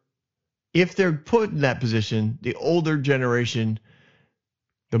 Or if they're put in that position, the older generation,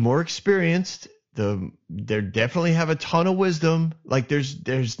 the more experienced, they definitely have a ton of wisdom. Like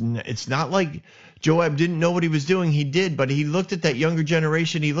it's not like Joab didn't know what he was doing. He did, but he looked at that younger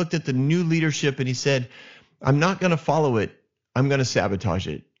generation. He looked at the new leadership and he said, I'm not going to follow it. I'm going to sabotage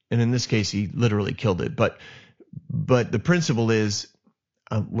it. And in this case, he literally killed it. But the principle is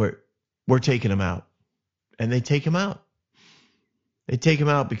we're taking him out, and they take him out. They take him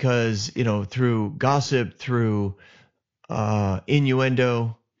out because, through gossip, through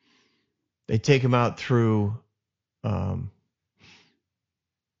innuendo. They take him out through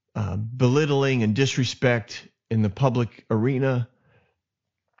belittling and disrespect in the public arena.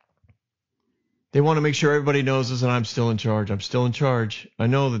 They want to make sure everybody knows this, and I'm still in charge. I'm still in charge. I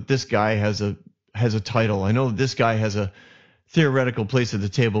know that this guy has a title. I know that this guy has a theoretical place at the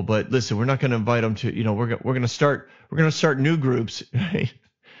table, but listen, we're not going to invite him to, we're going to start new groups, right?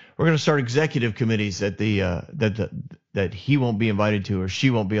 We're going to start executive committees that he won't be invited to, or she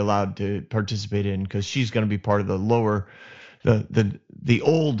won't be allowed to participate in, because she's going to be part of the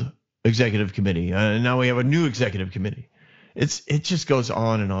old executive committee. And now we have a new executive committee. It just goes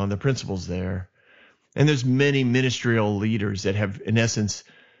on and on. The principle's there. And there's many ministerial leaders that have, in essence,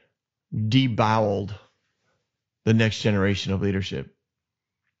 deboweled the next generation of leadership,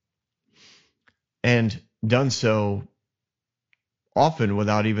 and done so often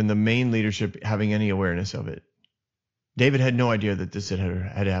without even the main leadership having any awareness of it. David had no idea that this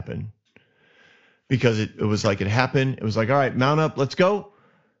had happened, because it was like it happened. It was like, all right, mount up, let's go.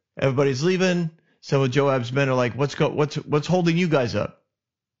 Everybody's leaving. Some of Joab's men are like, what's holding you guys up?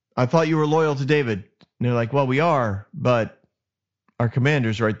 I thought you were loyal to David. And they're like, well, we are, but our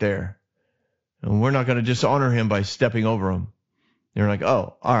commander's right there. And we're not going to dishonor him by stepping over him. They're like,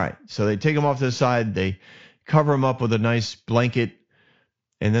 oh, all right. So they take him off to the side. They cover him up with a nice blanket.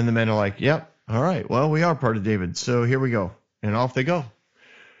 And then the men are like, yep, all right. Well, we are part of David. So here we go. And off they go.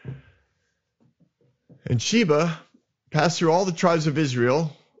 And Sheba passed through all the tribes of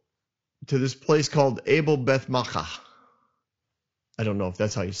Israel to this place called Abel Beth Maachah. I don't know if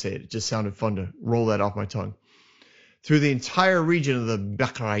that's how you say it. It just sounded fun to roll that off my tongue. Through the entire region of the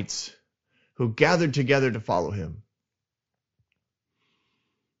Becherites, who gathered together to follow him.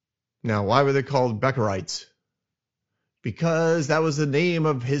 Now, why were they called Becherites? Because that was the name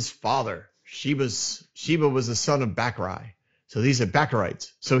of his father. Sheba was the son of Bachrai. So these are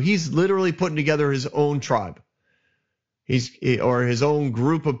Becherites. So he's literally putting together his own tribe. Or his own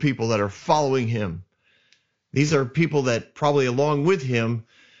group of people that are following him. These are people that probably along with him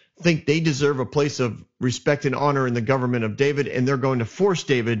think they deserve a place of respect and honor in the government of David, and they're going to force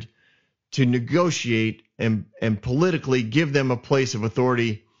David to negotiate and politically give them a place of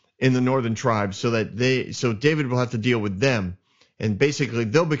authority in the northern tribes so David will have to deal with them. And basically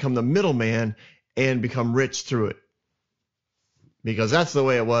they'll become the middleman and become rich through it. Because that's the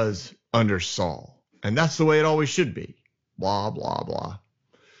way it was under Saul. And that's the way it always should be. Blah, blah, blah.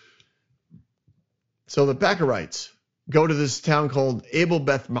 So the Becherites go to this town called Abel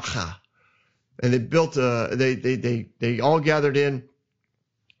Beth Maachah. And they built they all gathered in.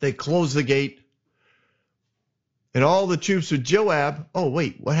 They closed the gate. And all the troops with Joab. Oh,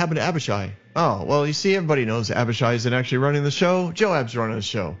 wait, what happened to Abishai? Oh, well, you see, everybody knows Abishai isn't actually running the show. Joab's running the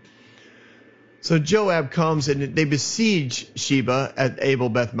show. So Joab comes and they besiege Sheba at Abel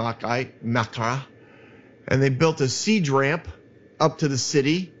Beth Maachah. And they built a siege ramp up to the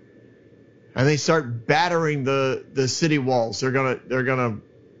city. And they start battering the city walls. They're gonna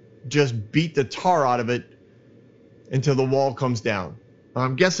just beat the tar out of it until the wall comes down.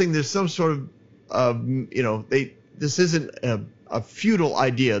 I'm guessing there's some sort of this isn't a futile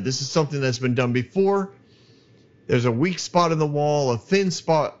idea. This is something that's been done before. There's a weak spot in the wall, a thin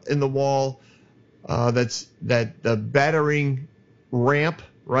spot in the wall. That's the battering ramp,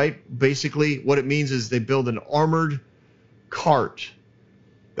 right? Basically, what it means is they build an armored cart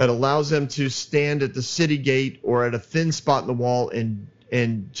that allows them to stand at the city gate or at a thin spot in the wall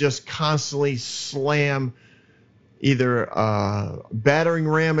and just constantly slam either a battering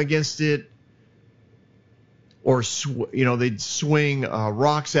ram against it, or they'd swing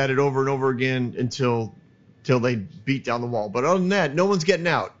rocks at it over and over again until they beat down the wall. But other than that, no one's getting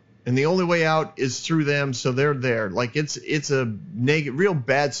out, and the only way out is through them. So they're there. Like it's a real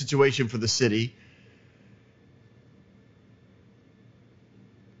bad situation for the city.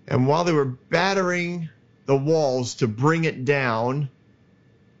 And while they were battering the walls to bring it down,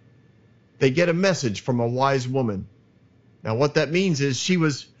 they get a message from a wise woman. Now, what that means is she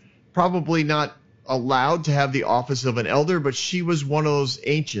was probably not allowed to have the office of an elder, but she was one of those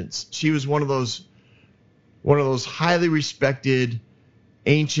ancients. She was one of those highly respected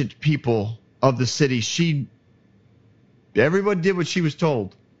ancient people of the city. Everyone did what she was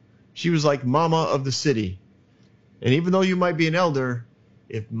told. She was like mama of the city. And even though you might be an elder,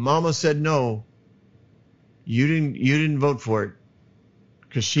 if mama said no, you didn't vote for it,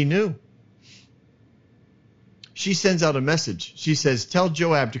 because she knew. She sends out a message. She says, tell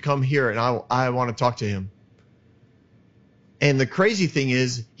Joab to come here and I want to talk to him. And the crazy thing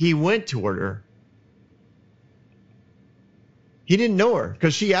is, he went toward her. He didn't know her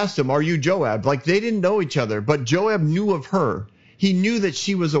because she asked him, are you Joab? Like, they didn't know each other, but Joab knew of her. He knew that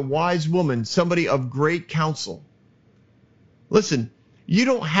she was a wise woman, somebody of great counsel. Listen, you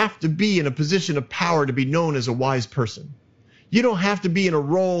don't have to be in a position of power to be known as a wise person. You don't have to be in a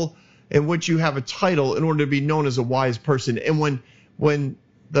role in which you have a title in order to be known as a wise person. And when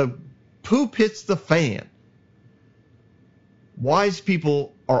the poop hits the fan, wise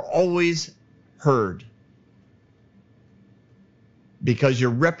people are always heard, because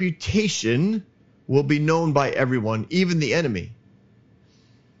your reputation will be known by everyone, even the enemy.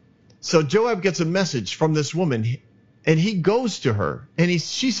 So Joab gets a message from this woman, and he goes to her, and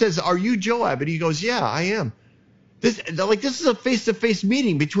she says, are you Joab? And he goes, yeah, I am. This is a face-to-face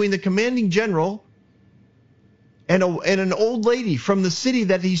meeting between the commanding general and an old lady from the city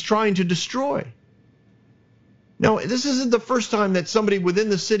that he's trying to destroy. Now, this isn't the first time that somebody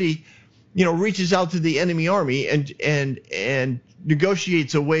within the city, reaches out to the enemy army and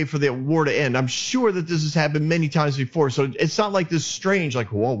negotiates a way for the war to end. I'm sure that this has happened many times before, so it's not like this strange,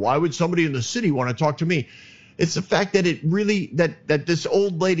 like, well, why would somebody in the city want to talk to me? It's the fact that that this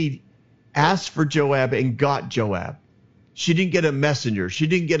old lady asked for Joab and got Joab. She didn't get a messenger. She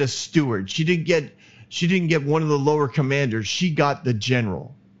didn't get a steward. She didn't get one of the lower commanders. She got the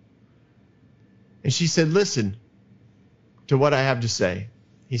general. And she said, listen to what I have to say.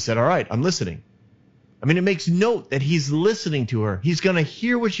 He said, all right, I'm listening. I mean, it makes note that he's listening to her. He's going to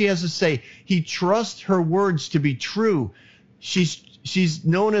hear what she has to say. He trusts her words to be true. She's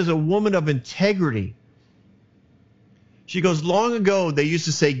known as a woman of integrity. She goes, long ago, they used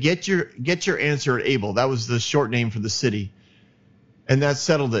to say, get your answer at Abel. That was the short name for the city. And that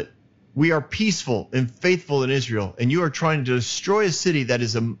settled it. We are peaceful and faithful in Israel, and you are trying to destroy a city that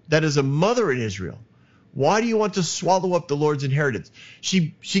is a mother in Israel. Why do you want to swallow up the Lord's inheritance?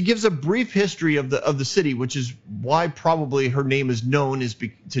 She gives a brief history of the city, which is why probably her name is known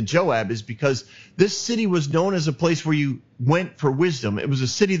to Joab, is because this city was known as a place where you went for wisdom. It was a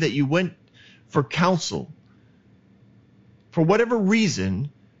city that you went for counsel. For whatever reason,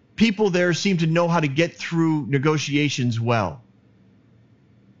 people there seem to know how to get through negotiations well.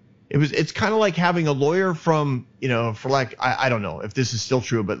 It's kind of like having a lawyer from, I don't know if this is still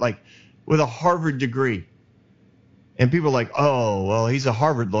true, but like with a Harvard degree. And people are like, oh, well, he's a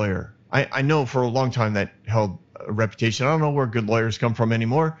Harvard lawyer. I know for a long time that held a reputation. I don't know where good lawyers come from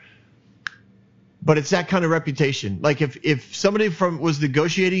anymore. But it's that kind of reputation. Like if somebody was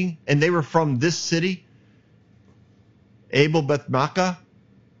negotiating and they were from this city, Abel Beth Makkah,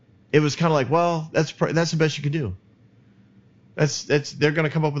 it was kind of like, well, that's the best you can do. They're going to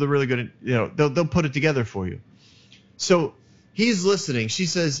come up with a really good, they'll put it together for you. So he's listening. She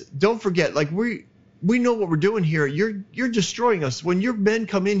says, don't forget, like we know what we're doing here. You're destroying us. When your men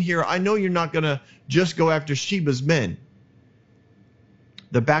come in here, I know you're not going to just go after Sheba's men,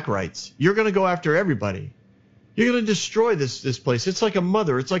 the Bachrites. You're going to go after everybody. You're going to destroy this place. It's like a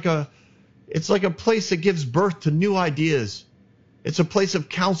mother. It's like a place that gives birth to new ideas. It's a place of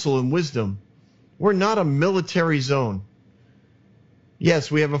counsel and wisdom. We're not a military zone.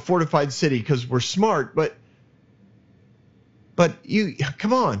 Yes, we have a fortified city because we're smart, but you,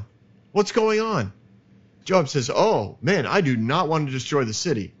 come on, what's going on? Joab says, oh, man, I do not want to destroy the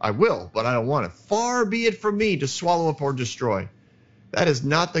city. I will, but I don't want it. Far be it from me to swallow up or destroy. That is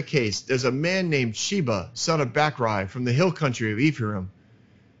not the case. There's a man named Sheba, son of Bachri, from the hill country of Ephraim.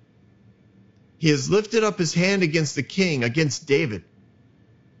 He has lifted up his hand against the king, against David.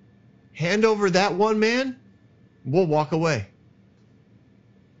 Hand over that one man, we'll walk away.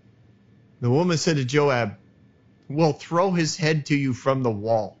 The woman said to Joab, we'll throw his head to you from the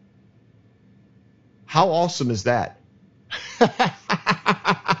wall. How awesome is that?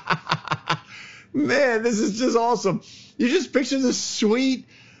 Man, this is just awesome. You just picture this sweet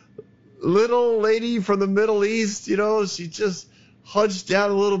little lady from the Middle East, she just hunched down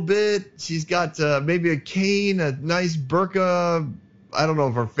a little bit. She's got maybe a cane, a nice burqa. I don't know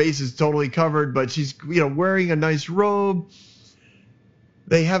if her face is totally covered, but she's wearing a nice robe.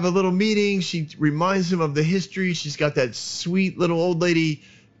 They have a little meeting. She reminds him of the history. She's got that sweet little old lady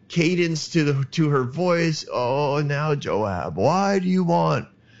cadence to her voice. Oh, now Joab, why do you want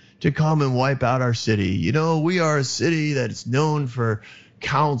to come and wipe out our city? We are a city that's known for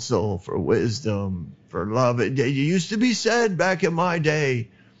counsel, for wisdom, for love. It used to be said back in my day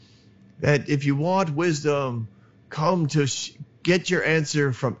that if you want wisdom, come to get your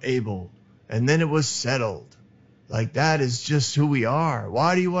answer from Abel. And then it was settled. Like, that is just who we are.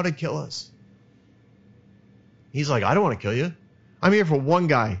 Why do you want to kill us? He's like, I don't want to kill you. I'm here for one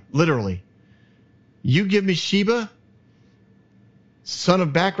guy, literally. You give me Sheba, son of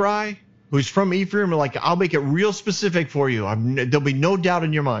Bachri, who's from Ephraim, like, I'll make it real specific for you. There'll be no doubt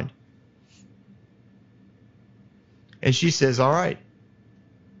in your mind. And she says, all right.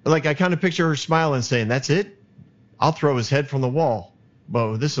 Like, I kind of picture her smiling, saying, that's it? I'll throw his head from the wall.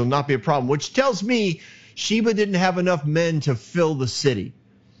 Well, this will not be a problem, which tells me Sheba didn't have enough men to fill the city.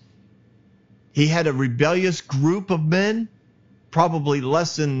 He had a rebellious group of men, probably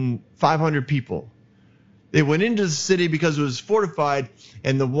less than 500 people. They went into the city because it was fortified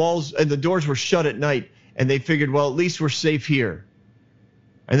and the walls and the doors were shut at night. And they figured, well, at least we're safe here.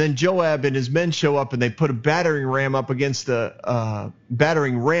 And then Joab and his men show up and they put a battering ram up against the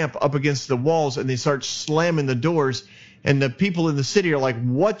walls, and they start slamming the doors. And the people in the city are like,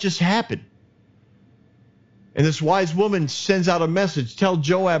 what just happened? And this wise woman sends out a message, tell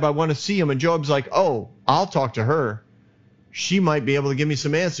Joab I want to see him. And Joab's like, oh, I'll talk to her. She might be able to give me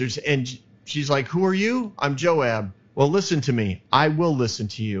some answers. And she's like, who are you? I'm Joab. Well, listen to me. I will listen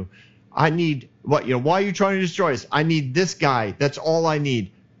to you. I need what, why are you trying to destroy us? I need this guy. That's all I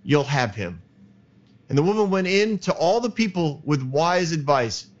need. You'll have him. And the woman went in to all the people with wise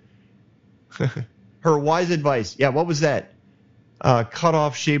advice. Her wise advice. Yeah, what was that? Cut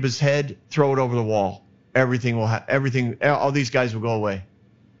off Sheba's head, throw it over the wall. Everything, all these guys will go away.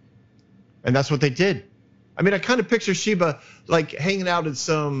 And that's what they did. I mean, I kind of picture Sheba like hanging out at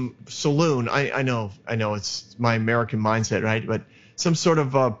some saloon. I know it's my American mindset, right? But some sort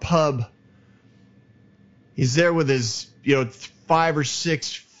of pub. He's there with his, 5 or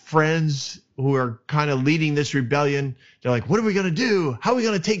 6 friends who are kind of leading this rebellion. They're like, what are we going to do? How are we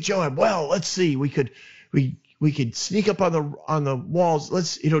going to take Joab? Well, let's see. We could sneak up on the walls.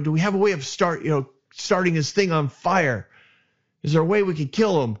 Let's, do we have a way of starting this thing on fire? Is there a way we could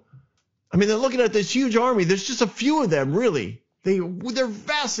kill him? I mean, they're looking at this huge army. There's just a few of them, really. They're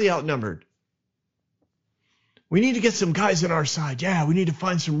vastly outnumbered. We need to get some guys on our side. Yeah, we need to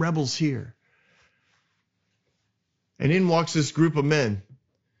find some rebels here. And in walks this group of men.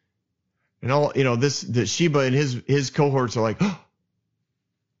 And all, the Sheba and his cohorts are like, oh.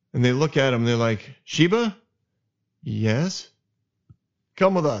 And they look at him and they're like, Sheba? Yes?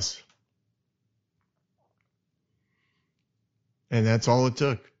 Come with us. And that's all it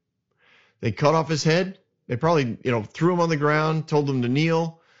took. They cut off his head. They probably, threw him on the ground, told him to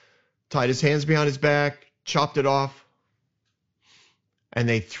kneel, tied his hands behind his back, chopped it off, and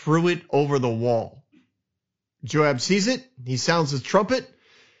they threw it over the wall. Joab sees it. He sounds his trumpet.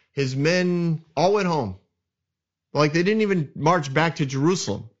 His men all went home. Like they didn't even march back to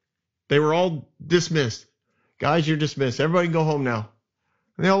Jerusalem. They were all dismissed. Guys, you're dismissed. Everybody can go home now.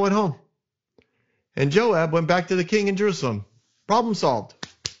 And they all went home. And Joab went back to the king in Jerusalem. Problem solved.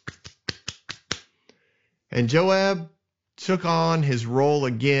 And Joab took on his role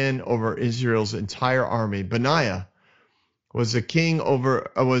again over Israel's entire army. Benaiah was the king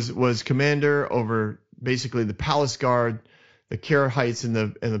was commander over basically the palace guard, the Karahites and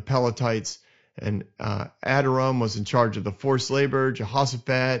the Peletites, and Adoram was in charge of the forced labor.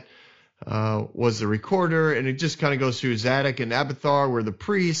 Jehoshaphat was the recorder, and it just kind of goes through. Zadok and Abiathar were the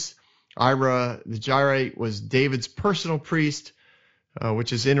priests. Ira the Jairite was David's personal priest,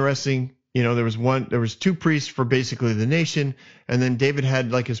 which is interesting. There was 2 priests for basically the nation, and then David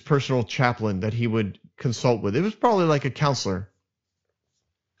had like his personal chaplain that he would consult with. It was probably like a counselor,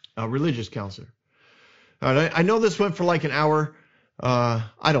 a religious counselor. I know this went for like an hour.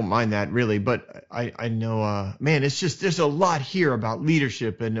 I don't mind that really, but I know, man, it's just, there's a lot here about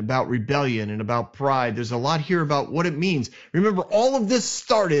leadership and about rebellion and about pride. There's a lot here about what it means. Remember, all of this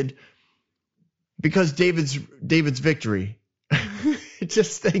started because David's victory.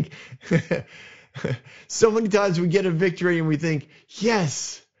 Just think, so many times we get a victory and we think,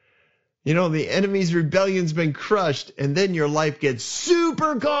 yes, the enemy's rebellion's been crushed, and then your life gets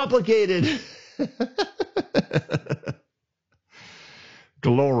super complicated.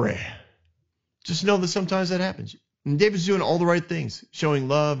 Glory. Just know that sometimes that happens. And David's doing all the right things, showing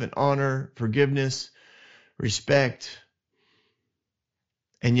love and honor, forgiveness, respect.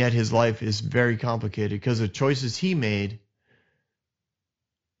 And yet his life is very complicated because of choices he made,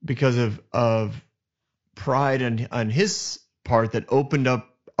 because of pride on his part that opened up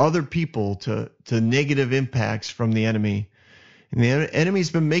other people to negative impacts from the enemy. And the enemy's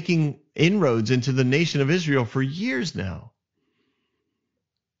been making inroads into the nation of Israel for years now.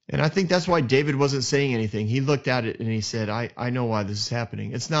 And I think that's why David wasn't saying anything. He looked at it and he said, I know why this is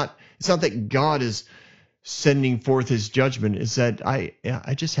happening. It's not that God is sending forth his judgment. It's that I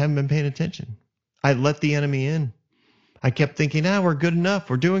just haven't been paying attention. I let the enemy in. I kept thinking, we're good enough.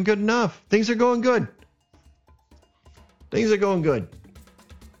 We're doing good enough. Things are going good. Things are going good.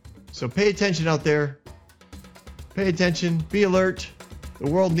 So pay attention out there. Pay attention. Be alert.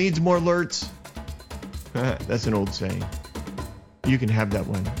 The world needs more alerts. That's an old saying. You can have that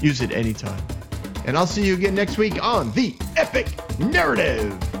one. Use it anytime. And I'll see you again next week on The Epic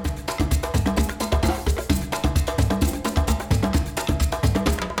Narrative.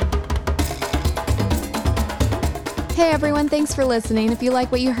 Hey everyone, thanks for listening. If you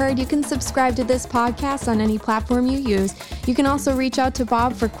like what you heard, you can subscribe to this podcast on any platform you use. You can also reach out to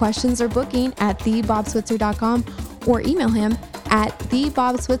Bob for questions or booking at thebobswitzer.com or email him at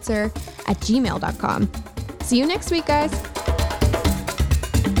thebobswitzer@gmail.com. See you next week, guys.